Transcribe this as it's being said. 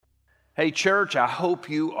Hey, church, I hope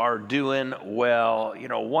you are doing well. You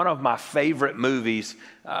know, one of my favorite movies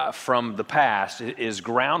from the past is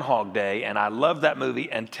Groundhog Day, and I loved that movie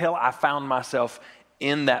until I found myself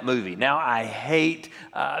in that movie. Now, I hate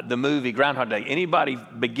the movie Groundhog Day. Anybody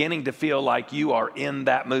beginning to feel like you are in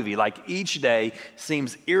that movie? Like each day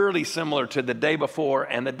seems eerily similar to the day before,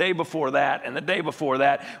 and the day before that, and the day before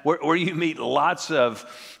that, where you meet lots of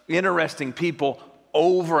interesting people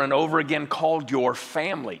over and over again called your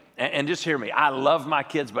family. And just hear me, I love my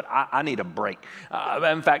kids, but I need a break.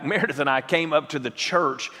 In fact, Meredith and I came up to the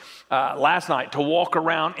church last night to walk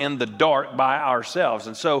around in the dark by ourselves.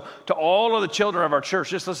 And so to all of the children of our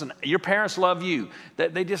church, just listen, your parents love you.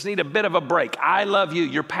 They just need a bit of a break. I love you.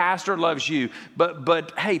 Your pastor loves you.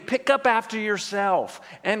 But hey, pick up after yourself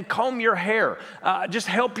and comb your hair. Just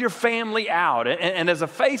help your family out. And as a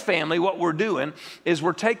faith family, what we're doing is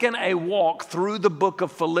we're taking a walk through the book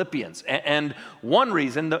of Philippians. And one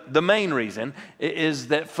reason, the main reason, is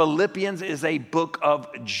that Philippians is a book of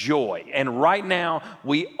joy. And right now,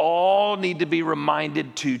 we all need to be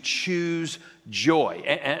reminded to choose joy.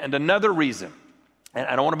 And another reason, and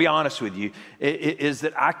I want to be honest with you, is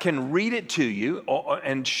that I can read it to you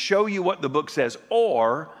and show you what the book says,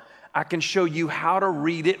 or I can show you how to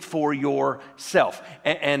read it for yourself.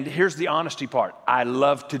 And here's the honesty part. I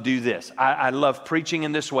love to do this. I love preaching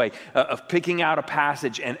in this way, of picking out a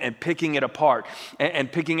passage and picking it apart and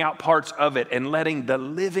picking out parts of it and letting the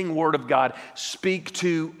living Word of God speak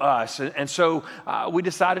to us. And so we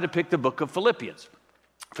decided to pick the book of Philippians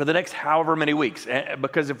for the next however many weeks.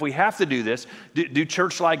 Because if we have to do this, do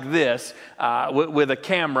church like this with a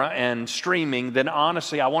camera and streaming, then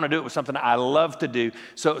honestly, I want to do it with something I love to do.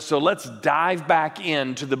 So let's dive back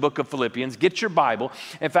into the book of Philippians. Get your Bible.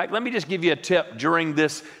 In fact, let me just give you a tip during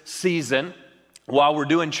this season. While we're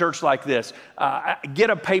doing church like this,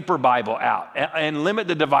 get a paper Bible out and limit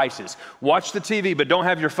the devices. Watch the TV, but don't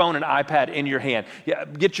have your phone and iPad in your hand.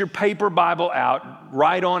 Get your paper Bible out,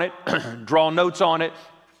 write on it, draw notes on it,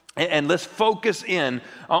 and let's focus in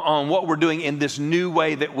on what we're doing in this new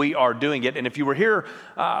way that we are doing it. And if you were here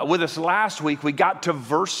with us last week, we got to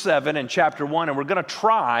verse 7 in chapter 1, and we're going to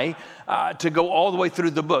try to go all the way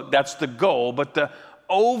through the book. That's the goal. But the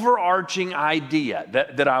overarching idea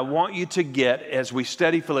that I want you to get as we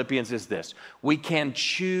study Philippians is this: we can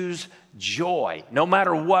choose joy. No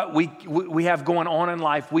matter what we have going on in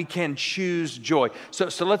life, we can choose joy.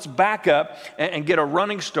 So let's back up and get a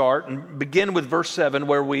running start and begin with verse 7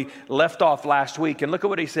 where we left off last week. And look at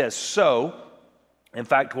what he says. So, in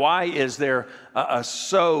fact, why is there a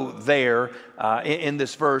so there in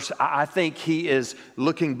this verse? I think he is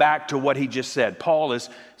looking back to what he just said. Paul is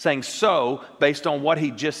saying so based on what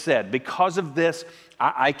he just said. Because of this,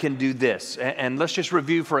 I can do this. And let's just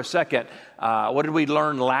review for a second. What did we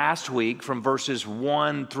learn last week from verses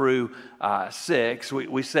 1 through 6?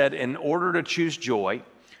 We said in order to choose joy,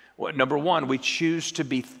 number one, we choose to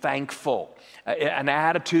be thankful. An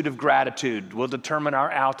attitude of gratitude will determine our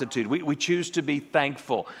altitude. We choose to be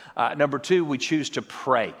thankful. Number two, we choose to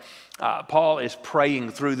pray. Paul is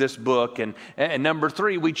praying through this book. And number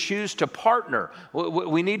three, we choose to partner.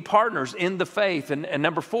 We need partners in the faith. And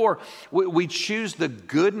number four, we choose the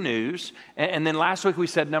good news. And then last week we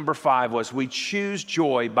said number 5 was we choose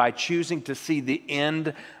joy by choosing to see the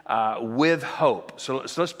end with hope. So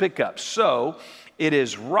let's pick up. So it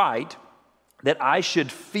is right that I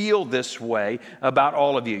should feel this way about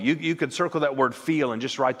all of you. You could circle that word feel and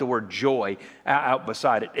just write the word joy out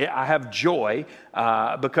beside it. I have joy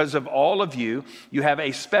because of all of you. You have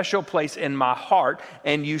a special place in my heart,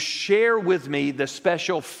 and you share with me the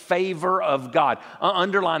special favor of God.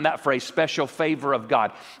 Underline that phrase, special favor of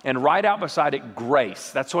God. And write out beside it,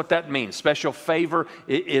 grace. That's what that means. Special favor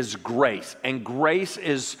is grace. And grace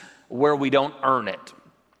is where we don't earn it,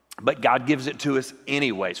 but God gives it to us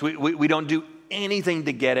anyways. We don't do anything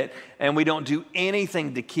to get it, and we don't do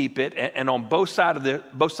anything to keep it. And on both sides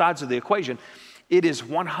of the equation, it is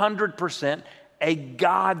 100% a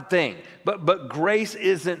God thing. But grace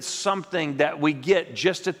isn't something that we get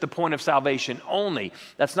just at the point of salvation only.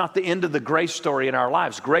 That's not the end of the grace story in our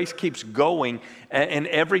lives. Grace keeps going in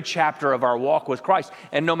every chapter of our walk with Christ.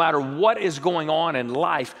 And no matter what is going on in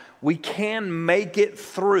life, we can make it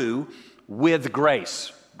through with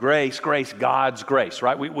grace. Grace, God's grace,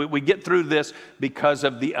 right? We get through this because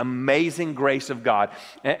of the amazing grace of God.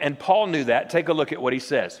 And Paul knew that. Take a look at what he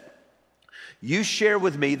says. You share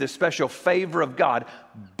with me the special favor of God,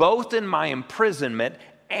 both in my imprisonment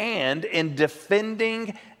and in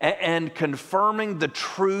defending and confirming the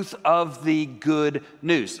truth of the good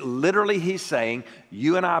news. Literally, he's saying,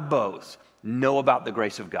 you and I both know about the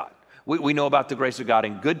grace of God. We know about the grace of God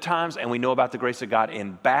in good times, and we know about the grace of God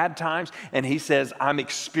in bad times. And he says, I'm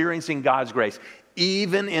experiencing God's grace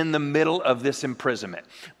even in the middle of this imprisonment.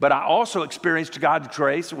 But I also experienced God's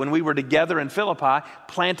grace when we were together in Philippi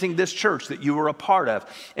planting this church that you were a part of.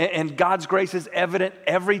 And God's grace is evident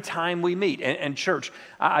every time we meet. And church,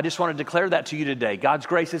 I just want to declare that to you today. God's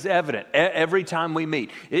grace is evident every time we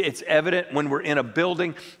meet. It's evident when we're in a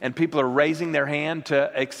building and people are raising their hand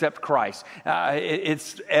to accept Christ.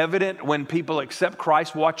 It's evident when people accept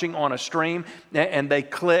Christ watching on a stream and they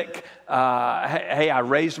click, hey, I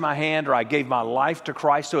raised my hand or I gave my life to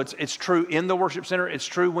Christ. So it's true in the worship center. It's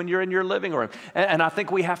true when you're in your living room. And I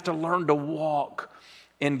think we have to learn to walk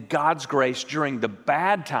in God's grace during the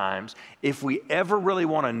bad times if we ever really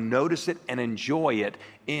want to notice it and enjoy it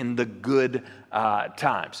in the good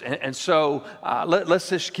times. And so let's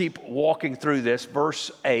just keep walking through this.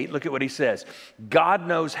 Verse 8, look at what he says. God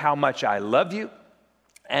knows how much I love you,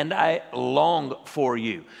 and I long for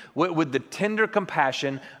you with the tender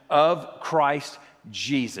compassion of Christ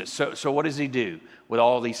Jesus. So what does he do with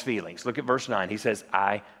all these feelings? Look at verse 9. He says,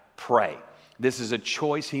 I pray. This is a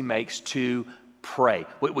choice he makes to pray.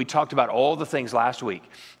 We talked about all the things last week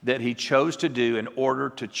that he chose to do in order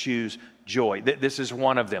to choose joy. This is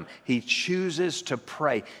one of them. He chooses to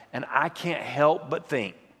pray. And I can't help but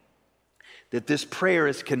think that this prayer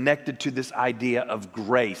is connected to this idea of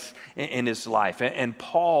grace in his life. And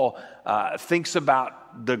Paul thinks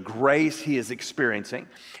about the grace he is experiencing.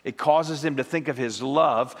 It causes him to think of his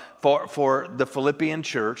love for the Philippian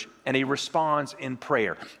church, and he responds in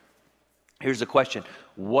prayer. Here's the question.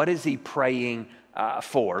 What is he praying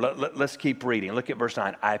for? Let's keep reading. Look at verse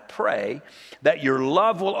 9. I pray that your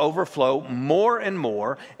love will overflow more and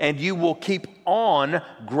more, and you will keep on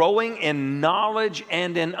growing in knowledge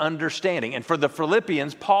and in understanding. And for the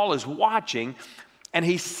Philippians, Paul is watching, and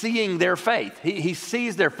he's seeing their faith. He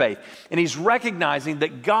sees their faith, and he's recognizing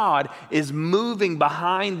that God is moving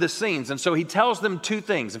behind the scenes. And so he tells them two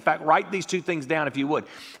things. In fact, write these two things down if you would.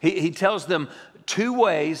 He tells them two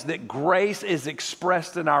ways that grace is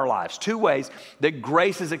expressed in our lives. Two ways that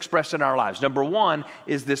grace is expressed in our lives. Number one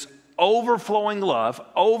is this overflowing love.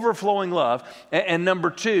 And number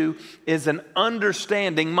two is an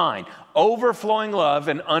understanding mind. Overflowing love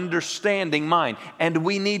and understanding mind. And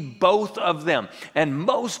we need both of them. And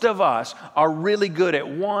most of us are really good at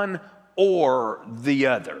one or the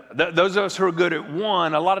other. Those of us who are good at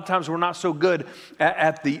one, a lot of times we're not so good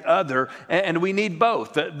at the other, and we need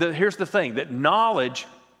both. Here's the thing, that knowledge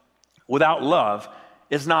without love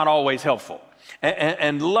is not always helpful.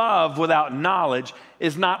 And love without knowledge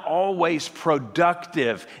is not always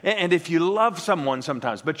productive. And if you love someone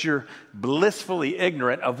sometimes, but you're blissfully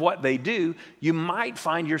ignorant of what they do, you might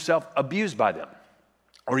find yourself abused by them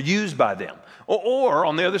or used by them. Or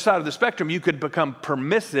on the other side of the spectrum, you could become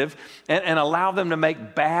permissive and allow them to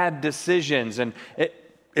make bad decisions. And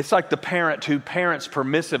it's like the parent who parents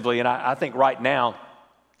permissively. And I think right now,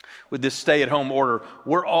 with this stay-at-home order,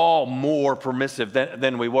 we're all more permissive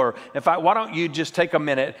than we were. In fact, why don't you just take a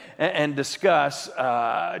minute and discuss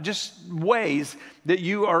just ways that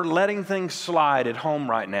you are letting things slide at home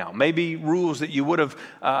right now. Maybe rules that you would have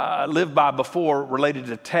lived by before related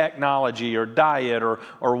to technology or diet or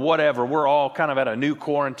whatever. We're all kind of at a new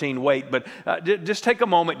quarantine weight, but just take a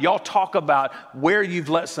moment. Y'all talk about where you've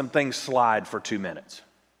let some things slide for 2 minutes.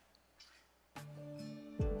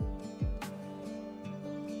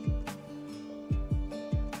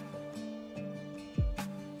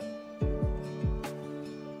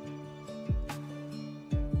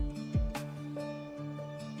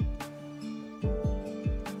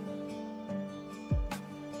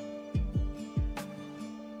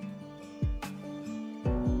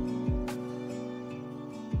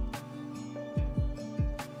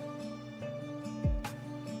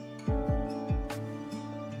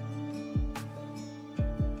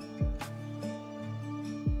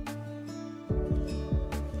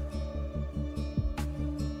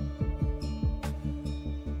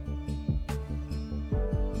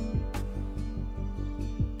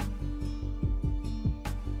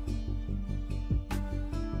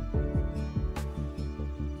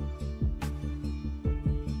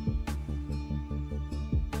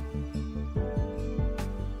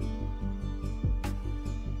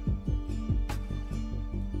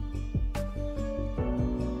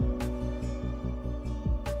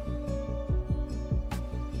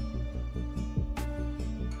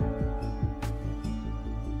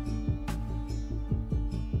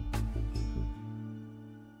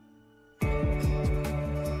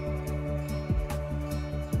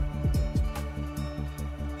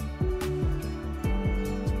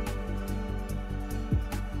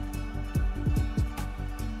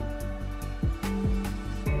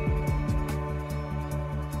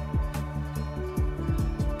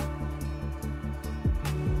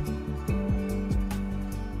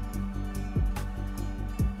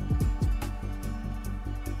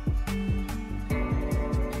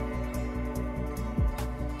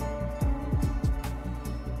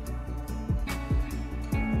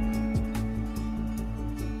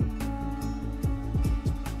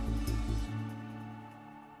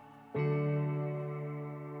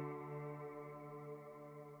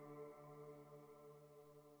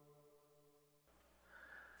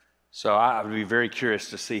 So I would be very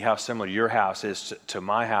curious to see how similar your house is to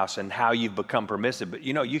my house and how you've become permissive. But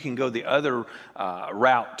you can go the other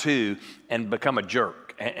route too and become a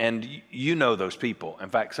jerk. And you know those people. In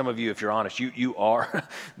fact, some of you, if you're honest, you are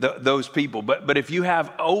those people. But if you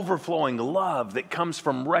have overflowing love that comes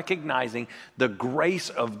from recognizing the grace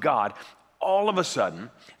of God, all of a sudden,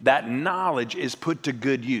 that knowledge is put to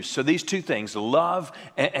good use. So these two things, love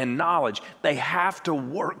and knowledge, they have to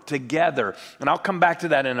work together. And I'll come back to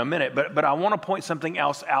that in a minute, but I want to point something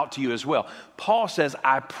else out to you as well. Paul says,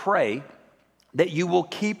 I pray that you will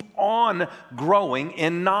keep on growing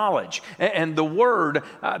in knowledge. And the word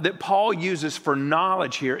that Paul uses for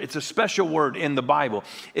knowledge here, it's a special word in the Bible.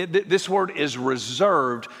 This word is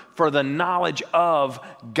reserved for the knowledge of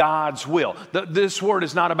God's will. This word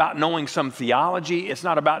is not about knowing some theology. It's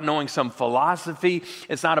not about knowing some philosophy.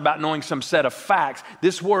 It's not about knowing some set of facts.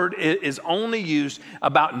 This word is only used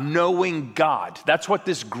about knowing God. That's what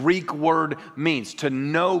this Greek word means, to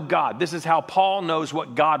know God. This is how Paul knows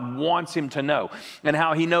what God wants him to know and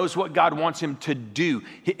how he knows what God wants him to do,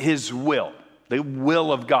 his will. The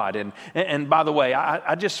will of God. And by the way,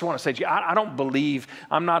 I just want to say to you, I don't believe,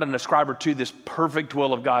 I'm not an ascriber to this perfect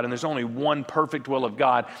will of God, and there's only one perfect will of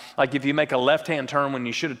God. Like if you make a left-hand turn when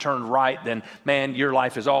you should have turned right, then man, your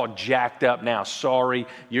life is all jacked up now. Sorry,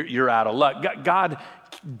 you're out of luck. God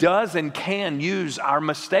does and can use our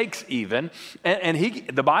mistakes even, and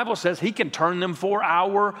the Bible says he can turn them for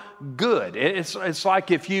our good. It's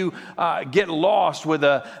like if you get lost with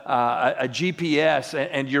a GPS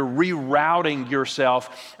and you're rerouting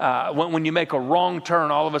yourself. When you make a wrong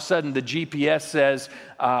turn, all of a sudden the GPS says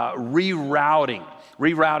rerouting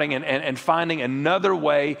and finding another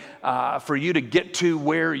way for you to get to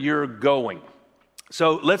where you're going.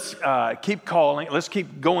 So let's keep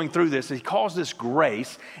going through this. He calls this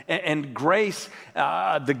grace, and grace,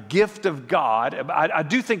 the gift of God. I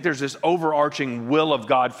do think there's this overarching will of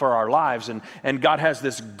God for our lives, and God has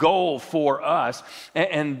this goal for us,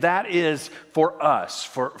 and that is for us,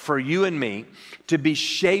 for you and me, to be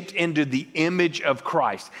shaped into the image of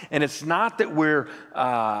Christ. And it's not that we're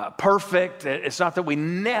perfect. It's not that we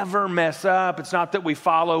never mess up. It's not that we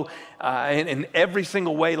follow in every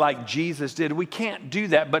single way like Jesus did. We can't do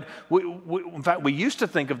that. But in fact, we used to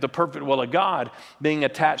think of the perfect will of God being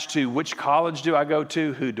attached to which college do I go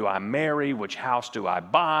to, who do I marry, which house do I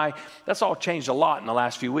buy. That's all changed a lot in the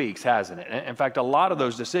last few weeks, hasn't it? In fact, a lot of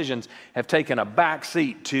those decisions have taken a back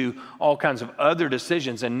seat to all kinds of other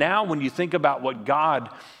decisions. And now when you think about what God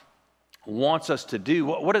wants us to do,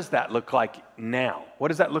 what does that look like now? What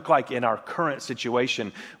does that look like in our current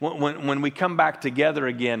situation? When we come back together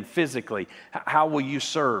again physically, how will you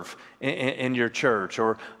serve in your church?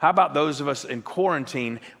 Or how about those of us in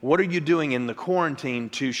quarantine? What are you doing in the quarantine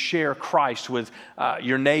to share Christ with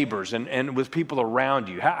your neighbors and with people around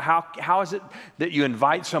you? How is it that you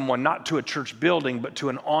invite someone not to a church building, but to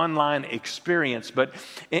an online experience? But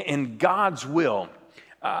in God's will,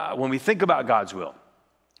 when we think about God's will,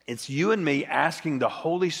 it's you and me asking the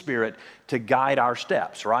Holy Spirit to guide our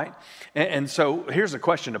steps, right? And so here's a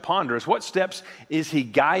question to ponder is, what steps is he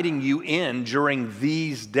guiding you in during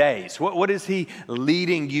these days? What is he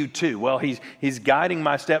leading you to? Well, he's guiding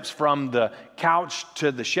my steps from the couch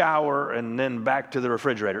to the shower and then back to the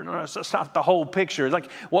refrigerator. No, that's not the whole picture. It's like,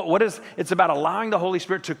 it's about allowing the Holy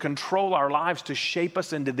Spirit to control our lives, to shape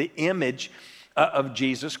us into the image of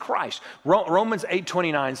Jesus Christ. Romans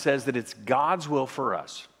 8:29 says that it's God's will for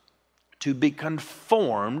us to be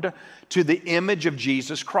conformed to the image of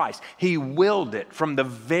Jesus Christ. He willed it from the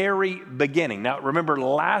very beginning. Now, remember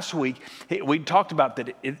last week, we talked about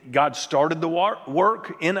that God started the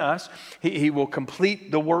work in us. He will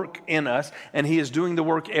complete the work in us, and he is doing the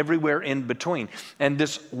work everywhere in between. And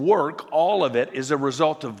this work, all of it, is a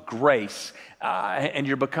result of grace. And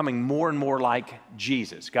you're becoming more and more like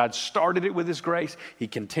Jesus. God started it with his grace. He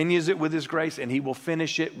continues it with his grace, and he will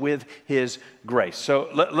finish it with his grace. So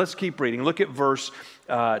let's keep reading. Look at verse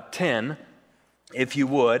 10, if you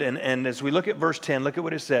would. And as we look at verse 10, look at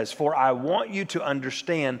what it says. For I want you to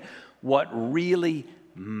understand what really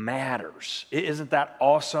matters. Isn't that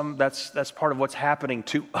awesome? That's part of what's happening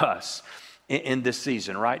to us in this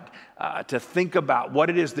season, right? To think about what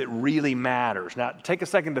it is that really matters. Now, take a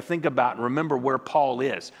second to think about and remember where Paul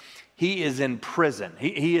is. He is in prison.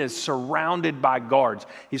 He is surrounded by guards.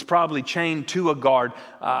 He's probably chained to a guard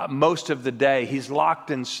most of the day. He's locked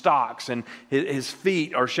in stocks, and his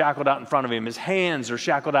feet are shackled out in front of him. His hands are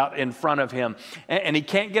shackled out in front of him. And he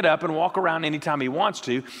can't get up and walk around anytime he wants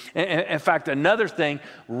to. In fact, another thing,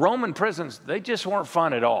 Roman prisons, they just weren't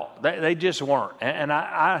fun at all. They just weren't. And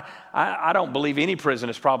I don't believe any prison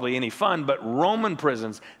is probably any fun, but Roman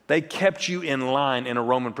prisons, they kept you in line in a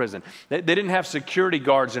Roman prison. They didn't have security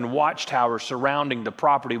guards and watchtowers surrounding the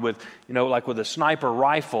property with, like with a sniper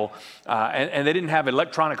rifle, and they didn't have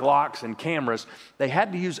electronic locks and cameras. They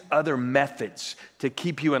had to use other methods to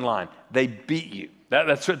keep you in line. They beat you.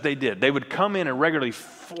 That's what they did. They would come in and regularly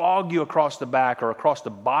flog you across the back or across the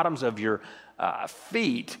bottoms of your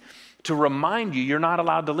feet to remind you you're not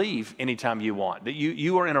allowed to leave anytime you want, that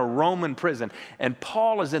you are in a Roman prison. And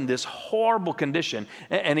Paul is in this horrible condition,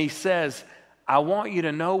 and he says, I want you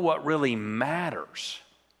to know what really matters.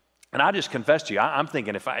 And I just confess to you, I'm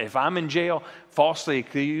thinking if I'm in jail, falsely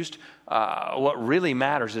accused, what really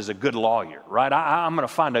matters is a good lawyer, right? I'm going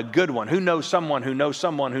to find a good one who knows someone who knows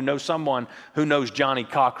someone who knows someone who knows Johnny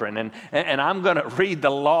Cochran. And I'm going to read the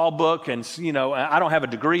law book, and, I don't have a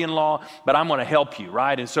degree in law, but I'm going to help you,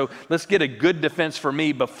 right? And so let's get a good defense for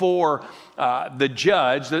me before the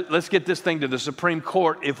judge. Let's get this thing to the Supreme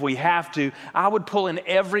Court if we have to. I would pull in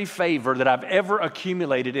every favor that I've ever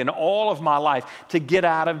accumulated in all of my life to get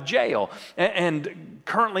out of jail. And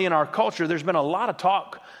currently in our culture, there's been a lot of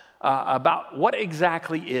talk about what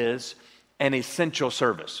exactly is an essential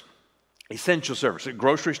service. Essential service.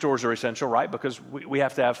 Grocery stores are essential, right? Because we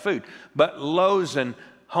have to have food. But Lowe's and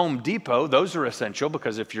Home Depot, those are essential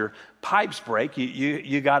because if your pipes break,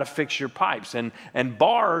 you got to fix your pipes. And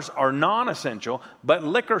bars are non-essential, but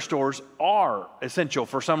liquor stores are essential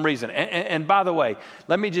for some reason. And by the way,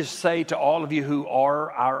 let me just say to all of you who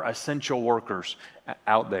are our essential workers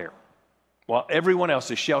out there, while everyone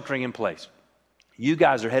else is sheltering in place, you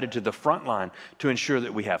guys are headed to the front line to ensure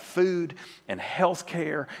that we have food and health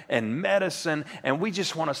care and medicine. And we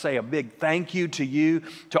just want to say a big thank you to you,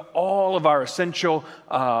 to all of our essential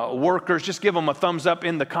workers. Just give them a thumbs up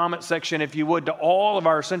in the comment section if you would. To all of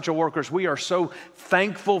our essential workers, we are so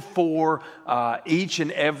thankful for each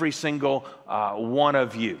and every single one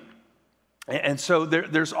of you. And so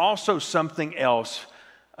there's also something else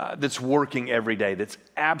that's working every day that's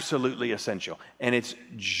absolutely essential, and it's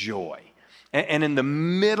joy. And in the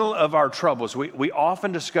middle of our troubles, we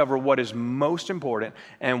often discover what is most important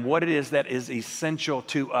and what it is that is essential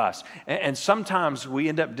to us. And sometimes we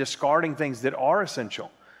end up discarding things that are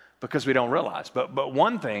essential because we don't realize. But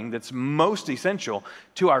one thing that's most essential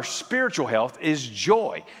to our spiritual health is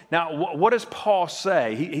joy. Now, what does Paul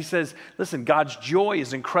say? He says, listen, God's joy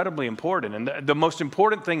is incredibly important. And the most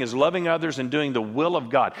important thing is loving others and doing the will of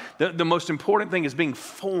God. The most important thing is being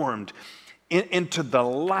formed into the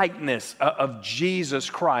likeness of Jesus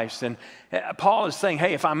Christ. And Paul is saying,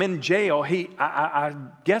 hey, if I'm in jail, I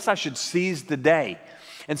guess I should seize the day.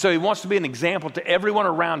 And so he wants to be an example to everyone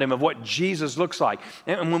around him of what Jesus looks like.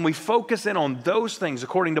 And when we focus in on those things,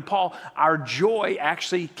 according to Paul, our joy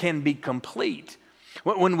actually can be complete.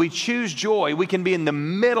 When we choose joy, we can be in the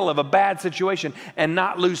middle of a bad situation and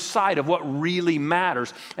not lose sight of what really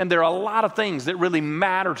matters. And there are a lot of things that really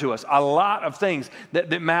matter to us, a lot of things that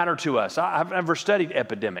matter to us. I've never studied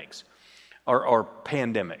epidemics or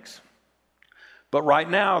pandemics. But right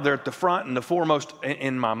now, they're at the front and the foremost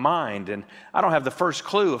in my mind. And I don't have the first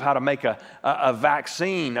clue of how to make a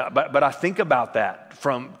vaccine, but I think about that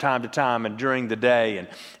from time to time and during the day.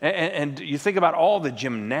 And you think about all the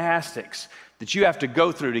gymnastics that you have to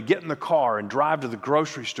go through to get in the car and drive to the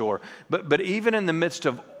grocery store. But even in the midst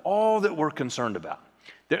of all that we're concerned about,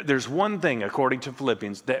 there's one thing, according to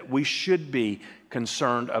Philippians, that we should be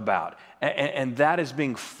concerned about. And that is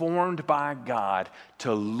being formed by God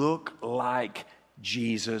to look like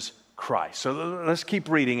Jesus Christ. So let's keep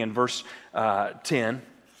reading in verse 10.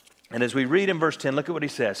 And as we read in verse 10, look at what he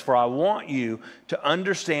says. For I want you to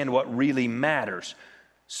understand what really matters,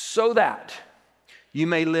 so that you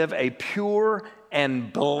may live a pure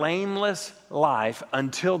and blameless life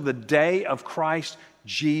until the day of Christ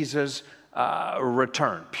Jesus'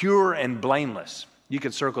 return. Pure and blameless. You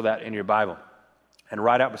can circle that in your Bible. And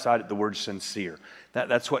right out beside it, the word sincere.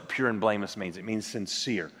 That's what pure and blameless means. It means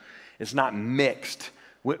sincere. It's not mixed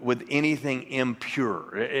with anything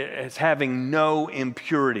impure. It's having no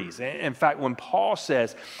impurities. In fact, when Paul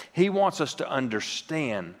says he wants us to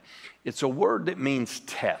understand, it's a word that means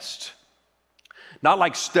test. Not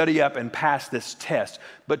like study up and pass this test,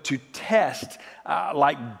 but to test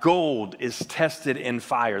like gold is tested in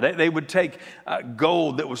fire. They would take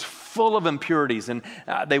gold that was full of impurities and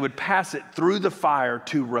they would pass it through the fire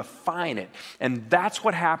to refine it. And that's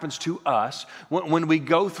what happens to us when we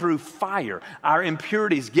go through fire. Our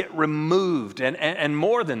impurities get removed. And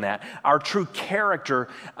more than that, our true character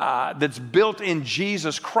that's built in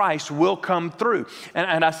Jesus Christ will come through.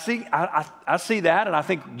 And I see that, and I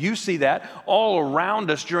think you see that all around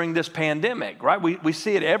us during this pandemic, right? We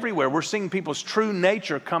see it everywhere. We're seeing people's true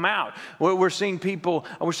nature come out. We're seeing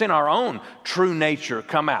our own true nature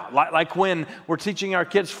come out. Like when we're teaching our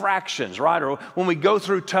kids fractions, right? Or when we go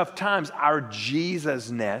through tough times, our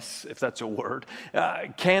Jesus-ness, if that's a word,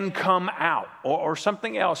 can come out. Or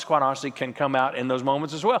something else, quite honestly, can come out in those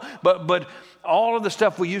moments as well. But all of the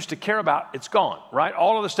stuff we used to care about, it's gone, right?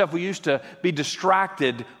 All of the stuff we used to be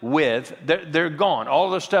distracted with, they're gone. All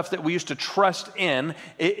of the stuff that we used to trust in,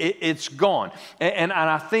 it's gone. And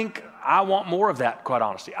I think I want more of that, quite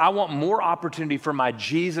honestly. I want more opportunity for my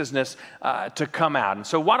Jesus-ness to come out. And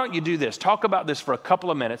so why don't you do this? Talk about this for a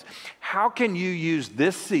couple of minutes. How can you use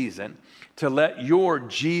this season to let your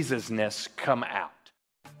Jesus-ness come out?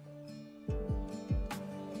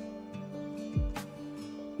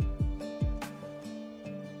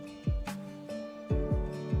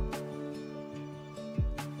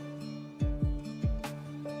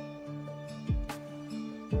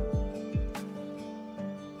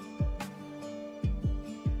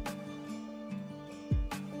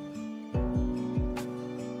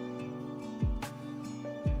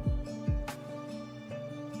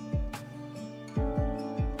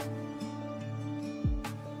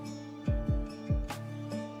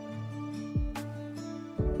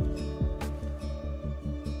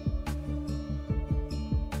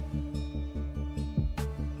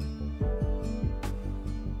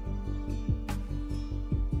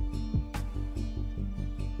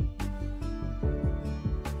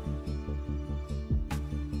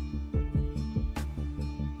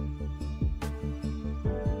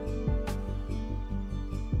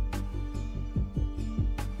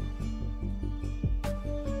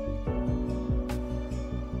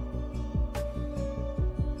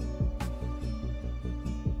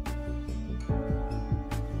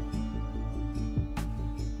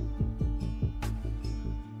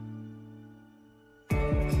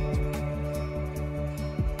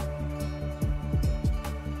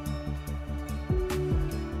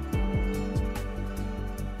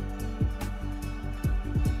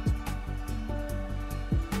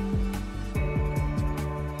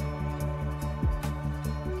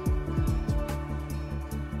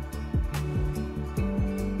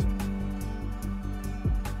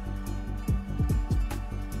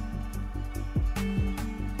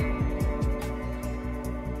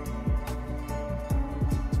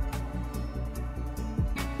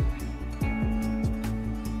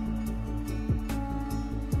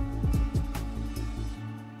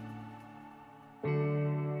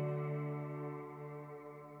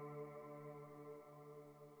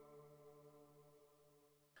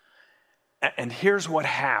 And here's what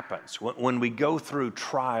happens when we go through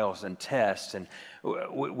trials and tests and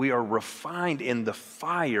we are refined in the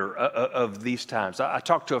fire of these times. I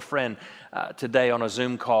talked to a friend today on a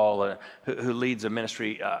Zoom call who leads a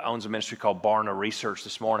ministry, owns a ministry called Barna Research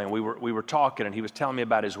this morning. We were talking and he was telling me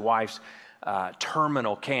about his wife's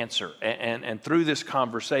terminal cancer. And through this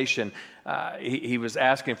conversation, he was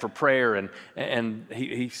asking for prayer, and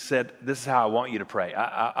he said, this is how I want you to pray.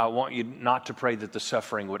 I want you not to pray that the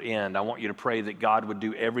suffering would end. I want you to pray that God would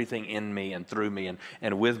do everything in me and through me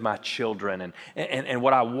and with my children. And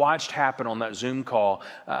what I watched happen on that Zoom call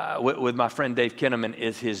with my friend Dave Kinnaman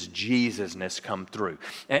is his Jesus-ness come through.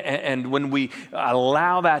 And when we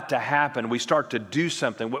allow that to happen, we start to do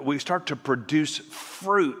something. We start to produce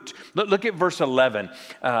fruit. Look at verse 11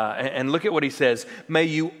 and look at what he says. May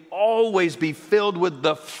you always be filled with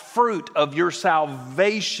the fruit of your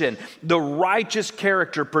salvation, the righteous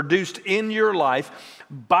character produced in your life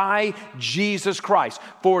by Jesus Christ.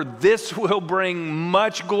 For this will bring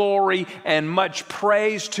much glory and much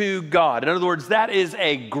praise to God. In other words, that is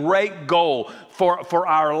a great goal for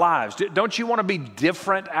our lives. Don't you want to be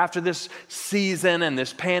different after this season and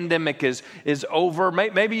this pandemic is over?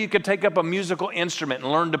 Maybe you could take up a musical instrument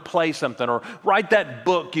and learn to play something, or write that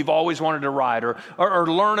book you've always wanted to write, or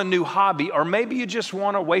learn a new hobby, or maybe you just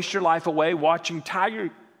want to waste your life away watching Tiger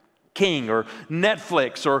King or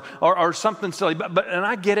Netflix or something silly. But and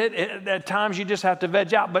I get it. At times you just have to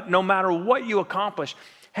veg out. But no matter what you accomplish,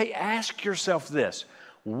 hey, ask yourself this: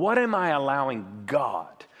 what am I allowing God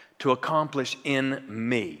to accomplish in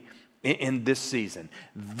me? in this season.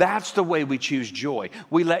 That's the way we choose joy.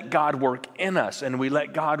 We let God work in us, and we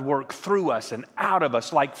let God work through us and out of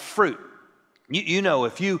us like fruit. You know,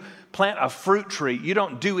 if you plant a fruit tree, you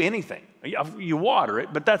don't do anything. You water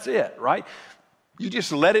it, but that's it, right? You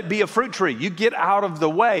just let it be a fruit tree. You get out of the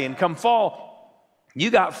way, and come fall, you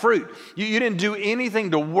got fruit. You didn't do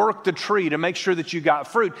anything to work the tree to make sure that you got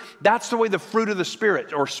fruit. That's the way the fruit of the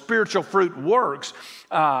Spirit or spiritual fruit works.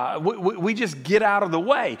 We just get out of the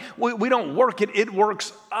way. We don't work it. It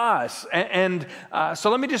works us.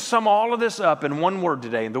 So let me just sum all of this up in one word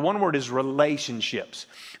today. And the one word is relationships.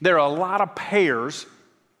 There are a lot of pairs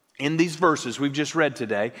in these verses we've just read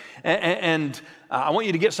today. I want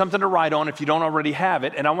you to get something to write on if you don't already have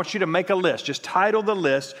it. And I want you to make a list. Just title the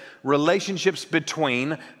list, Relationships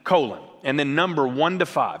Between, and then number 1 to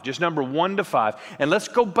 5. Just number 1 to 5. And let's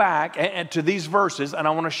go back to these verses, and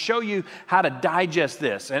I want to show you how to digest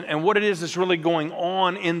this and what it is that's really going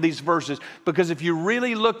on in these verses. Because if you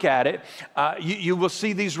really look at it, you will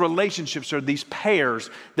see these relationships or these pairs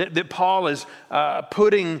that Paul is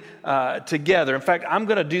putting together. In fact, I'm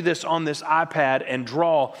going to do this on this iPad and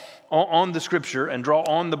draw on the scripture and draw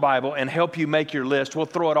on the Bible and help you make your list. We'll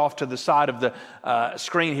throw it off to the side of the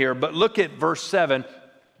screen here. But look at verse 7.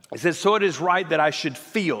 It says, so it is right that I should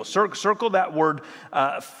feel. Circle that word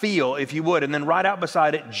feel, if you would, and then write out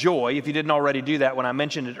beside it joy, if you didn't already do that when I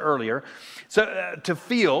mentioned it earlier. So to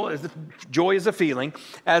feel, joy is a feeling,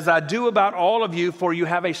 as I do about all of you, for you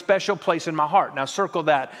have a special place in my heart. Now circle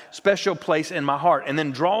that, special place in my heart, and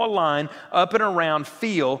then draw a line up and around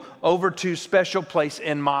feel over to special place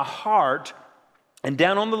in my heart. And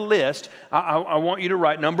down on the list, I want you to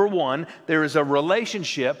write number 1, there is a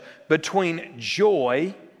relationship between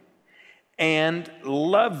joy and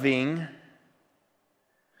loving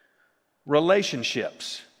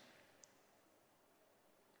relationships.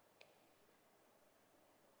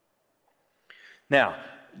 Now,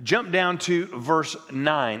 jump down to verse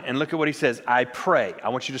 9 and look at what he says. I pray. I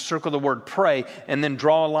want you to circle the word pray and then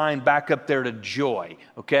draw a line back up there to joy.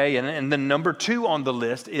 Okay? And then number 2 on the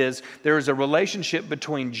list is there is a relationship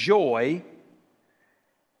between joy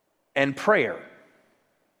and prayer.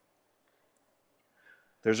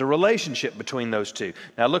 There's a relationship between those two.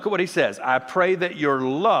 Now look at what he says. I pray that your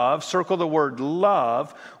love, circle the word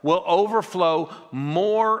love, will overflow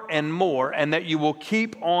more and more, and that you will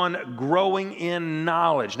keep on growing in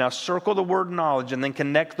knowledge. Now circle the word knowledge and then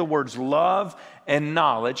connect the words love and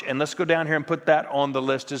knowledge. And let's go down here and put that on the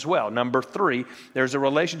list as well. Number 3, there's a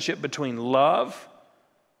relationship between love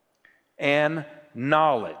and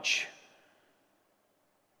knowledge.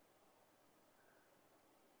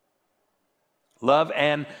 Love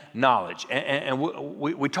and knowledge. And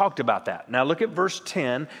we talked about that. Now look at verse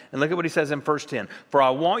 10 and look at what he says in verse 10. For I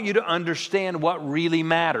want you to understand what really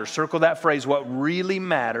matters. Circle that phrase, what really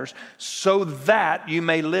matters, so that you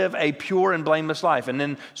may live a pure and blameless life. And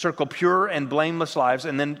then circle pure and blameless lives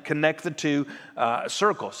and then connect the two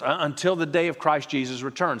circles until the day of Christ Jesus'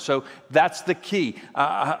 return. So that's the key,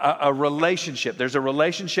 a relationship. There's a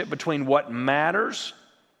relationship between what matters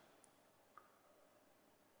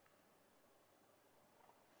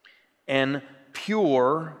and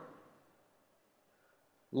pure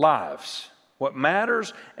lives. What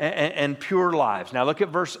matters and pure lives. Now look at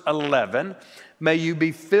verse 11. May you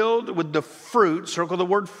be filled with the fruit, circle the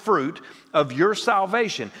word fruit, of your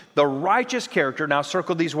salvation. The righteous character, now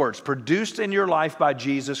circle these words, produced in your life by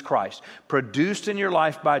Jesus Christ. Produced in your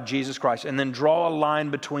life by Jesus Christ. And then draw a line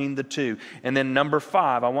between the two. And then number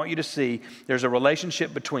 5, I want you to see there's a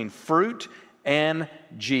relationship between fruit and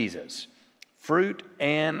Jesus. Fruit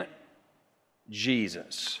and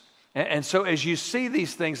Jesus. And so as you see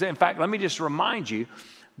these things, in fact, let me just remind you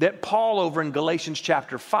that Paul over in Galatians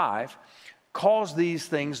chapter 5 calls these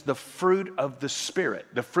things the fruit of the Spirit,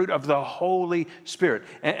 the fruit of the Holy Spirit.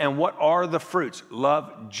 And what are the fruits?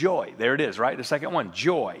 Love, joy. There it is, right? The second one,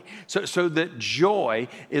 joy. So that joy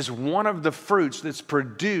is one of the fruits that's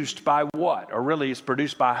produced by what? Or really is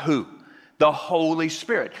produced by who? The Holy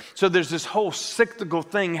Spirit. So there's this whole cyclical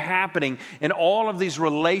thing happening in all of these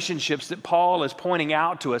relationships that Paul is pointing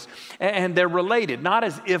out to us. And they're related, not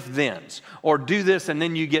as if-thens, or do this and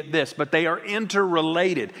then you get this, but they are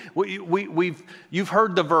interrelated. You've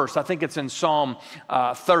heard the verse, I think it's in Psalm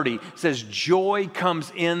 30. It says, joy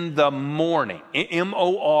comes in the morning.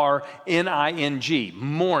 M-O-R-N-I-N-G,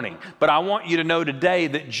 morning. But I want you to know today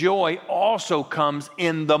that joy also comes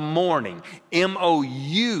in the morning.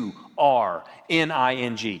 M-O-U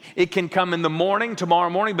N-I-N-G. It can come in the morning, tomorrow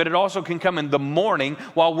morning, but it also can come in the morning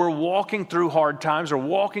while we're walking through hard times or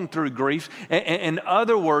walking through grief. In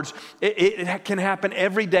other words, it can happen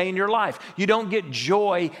every day in your life. You don't get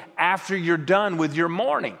joy after you're done with your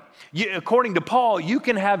morning. According to Paul, you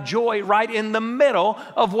can have joy right in the middle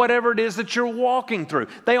of whatever it is that you're walking through.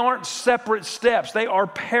 They aren't separate steps. They are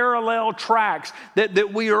parallel tracks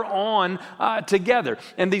that we are on together.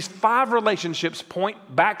 And these 5 relationships point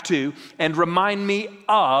back to and remind me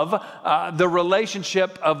of the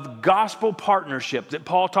relationship of gospel partnership that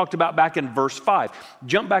Paul talked about back in verse 5.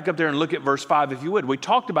 Jump back up there and look at verse 5 if you would. We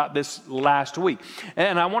talked about this last week.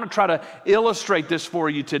 And I want to try to illustrate this for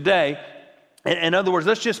you today. In other words,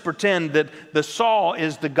 let's just pretend that the saw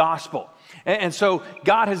is the gospel. And so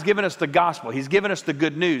God has given us the gospel. He's given us the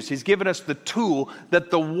good news. He's given us the tool that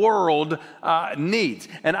the world needs.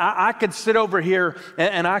 And I could sit over here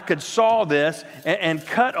and I could saw this and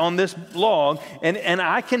cut on this log, and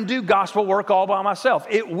I can do gospel work all by myself.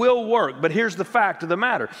 It will work. But here's the fact of the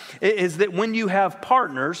matter, is that when you have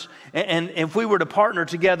partners, and if we were to partner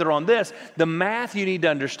together on this, the math you need to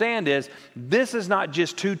understand is this is not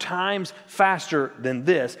just 2 times faster than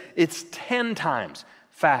this. It's 10 times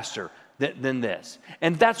faster than this.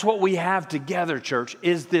 And that's what we have together, church,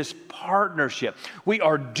 is this partnership. We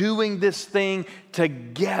are doing this thing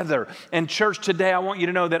together. And church, today I want you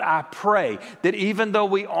to know that I pray that even though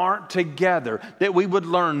we aren't together, that we would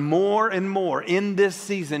learn more and more in this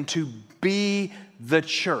season to be the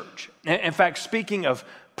church. In fact, speaking of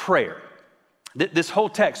prayer, this whole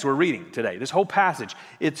text we're reading today, this whole passage,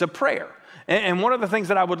 it's a prayer. And one of the things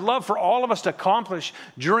that I would love for all of us to accomplish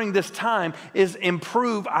during this time is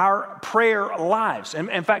improve our prayer lives. And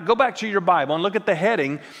in fact, go back to your Bible and look at the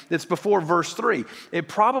heading that's before verse 3. It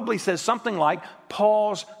probably says something like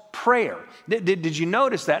Paul's prayer. Did you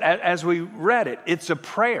notice that as we read it? It's a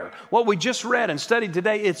prayer. What we just read and studied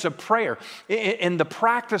today, it's a prayer. And the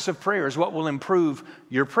practice of prayer is what will improve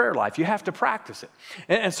your prayer life. You have to practice it.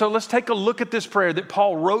 And so let's take a look at this prayer that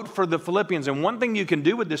Paul wrote for the Philippians. And one thing you can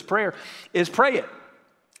do with this prayer is pray it.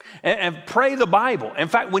 And pray the Bible. In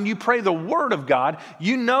fact, when you pray the Word of God,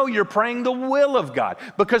 you know you're praying the will of God,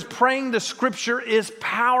 because praying the Scripture is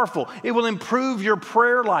powerful. It will improve your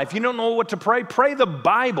prayer life. You don't know what to pray? Pray the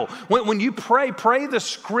Bible. When you pray the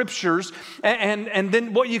Scriptures, and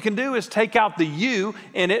then what you can do is take out the you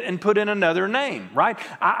in it and put in another name, right?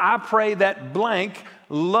 I pray that blank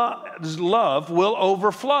love will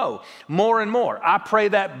overflow more and more. I pray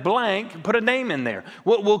that blank, put a name in there.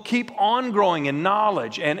 We'll keep on growing in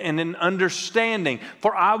knowledge and in understanding.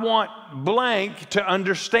 For I want blank to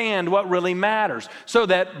understand what really matters, so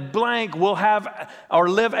that blank will have or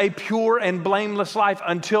live a pure and blameless life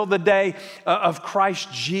until the day of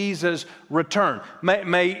Christ Jesus' return.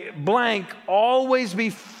 May blank always be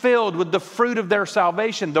filled with the fruit of their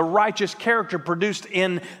salvation, the righteous character produced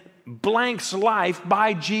in blank's life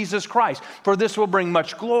by Jesus Christ. For this will bring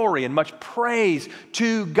much glory and much praise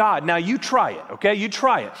to God. Now you try it, okay? You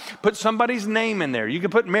try it. Put somebody's name in there. You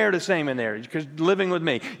can put Meredith's name in there, because living with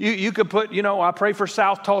me. You could put, I pray for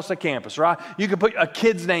South Tulsa campus, right? You could put a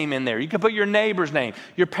kid's name in there. You could put your neighbor's name,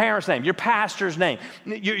 your parents' name, your pastor's name,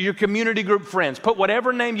 your community group friends. Put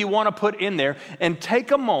whatever name you want to put in there, and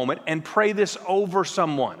take a moment and pray this over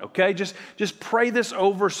someone, okay? Just pray this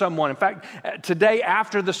over someone. In fact, today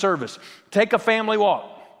after the service, take a family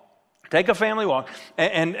walk. Take a family walk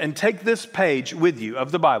and take this page with you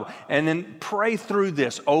of the Bible, and then pray through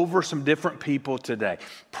this over some different people today.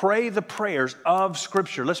 Pray the prayers of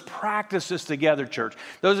Scripture. Let's practice this together, church.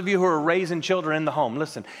 Those of you who are raising children in the home,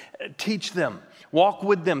 listen, teach them. Walk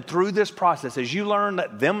with them through this process. As you learn,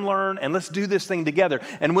 let them learn, and let's do this thing together.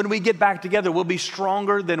 And when we get back together, we'll be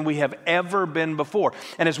stronger than we have ever been before.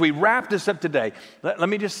 And as we wrap this up today, let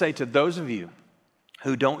me just say to those of you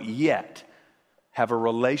who don't yet have a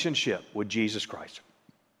relationship with Jesus Christ,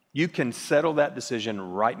 you can settle that decision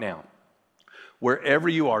right now. Wherever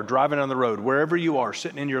you are, driving on the road, wherever you are,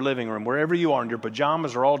 sitting in your living room, wherever you are, in your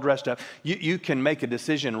pajamas are all dressed up, you can make a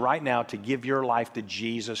decision right now to give your life to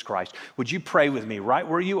Jesus Christ. Would you pray with me right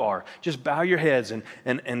where you are? Just bow your heads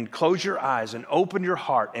and close your eyes and open your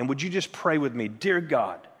heart. And would you just pray with me? Dear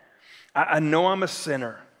God, I know I'm a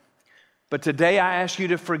sinner, but today I ask you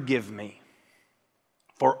to forgive me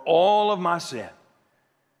for all of my sin.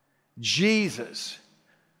 Jesus,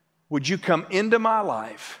 would you come into my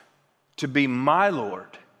life to be my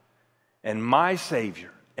Lord and my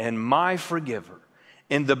Savior and my forgiver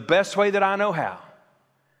in the best way that I know how?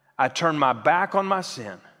 I turn my back on my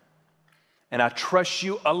sin and I trust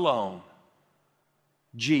you alone,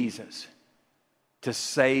 Jesus, to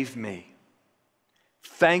save me.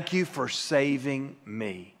 Thank you for saving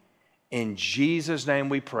me. In Jesus' name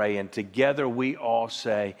we pray, and together we all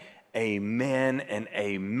say, amen and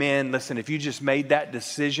amen. Listen, if you just made that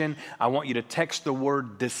decision, I want you to text the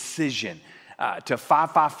word decision to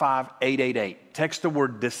 555-888. Text the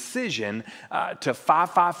word decision to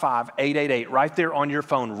 555-888 right there on your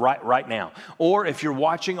phone right now. Or if you're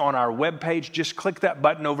watching on our webpage, just click that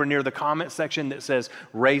button over near the comment section that says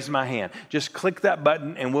raise my hand. Just click that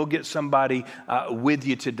button and we'll get somebody with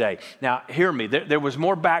you today. Now, hear me. There was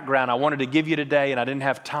more background I wanted to give you today and I didn't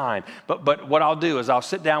have time. But what I'll do is I'll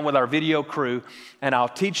sit down with our video crew and I'll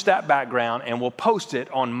teach that background and we'll post it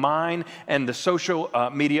on mine and the social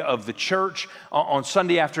media of the church on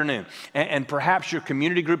Sunday afternoon. And perhaps your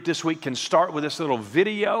community group this week can start with this little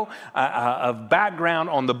video of background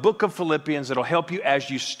on the book of Philippians that'll help you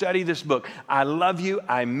as you study this book. I love you,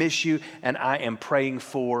 I miss you, and I am praying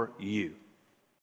for you.